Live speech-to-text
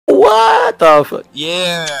What the fuck?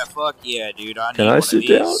 Yeah, fuck yeah, dude. Can I sit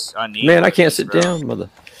down? Man, I can't sit down, mother.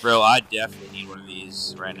 Bro, I definitely need one of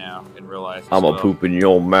these right now in real life. I'm gonna poop in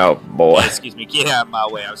your mouth, boy. Hey, excuse me, get out of my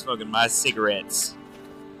way. I'm smoking my cigarettes.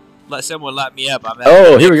 Let someone light me up. I'm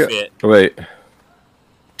oh, here we go. Fit. Wait.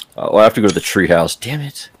 Oh, I have to go to the treehouse. Damn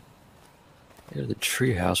it. Go to the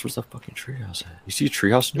treehouse. Where's the fucking treehouse at? You see a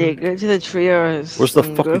treehouse? Yeah, go to the treehouse. Where's the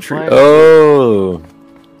fucking tree? Oh.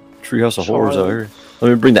 Treehouse of horrors out here. Let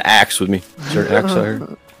me bring the axe with me. Is there an axe out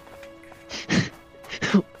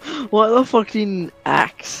here? What the fucking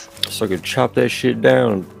axe? So I can chop that shit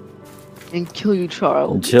down. And kill you,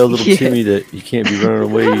 child. And tell little Timmy that you can't be running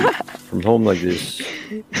away from home like this.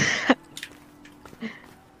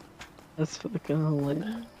 That's fucking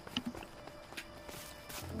hilarious.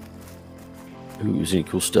 Ooh, is any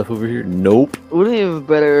cool stuff over here? Nope. Wouldn't it be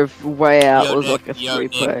better if Way Out was like a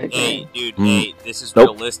 3-player game? Hey, dude, hey, this is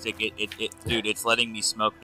realistic. Dude, it's letting me smoke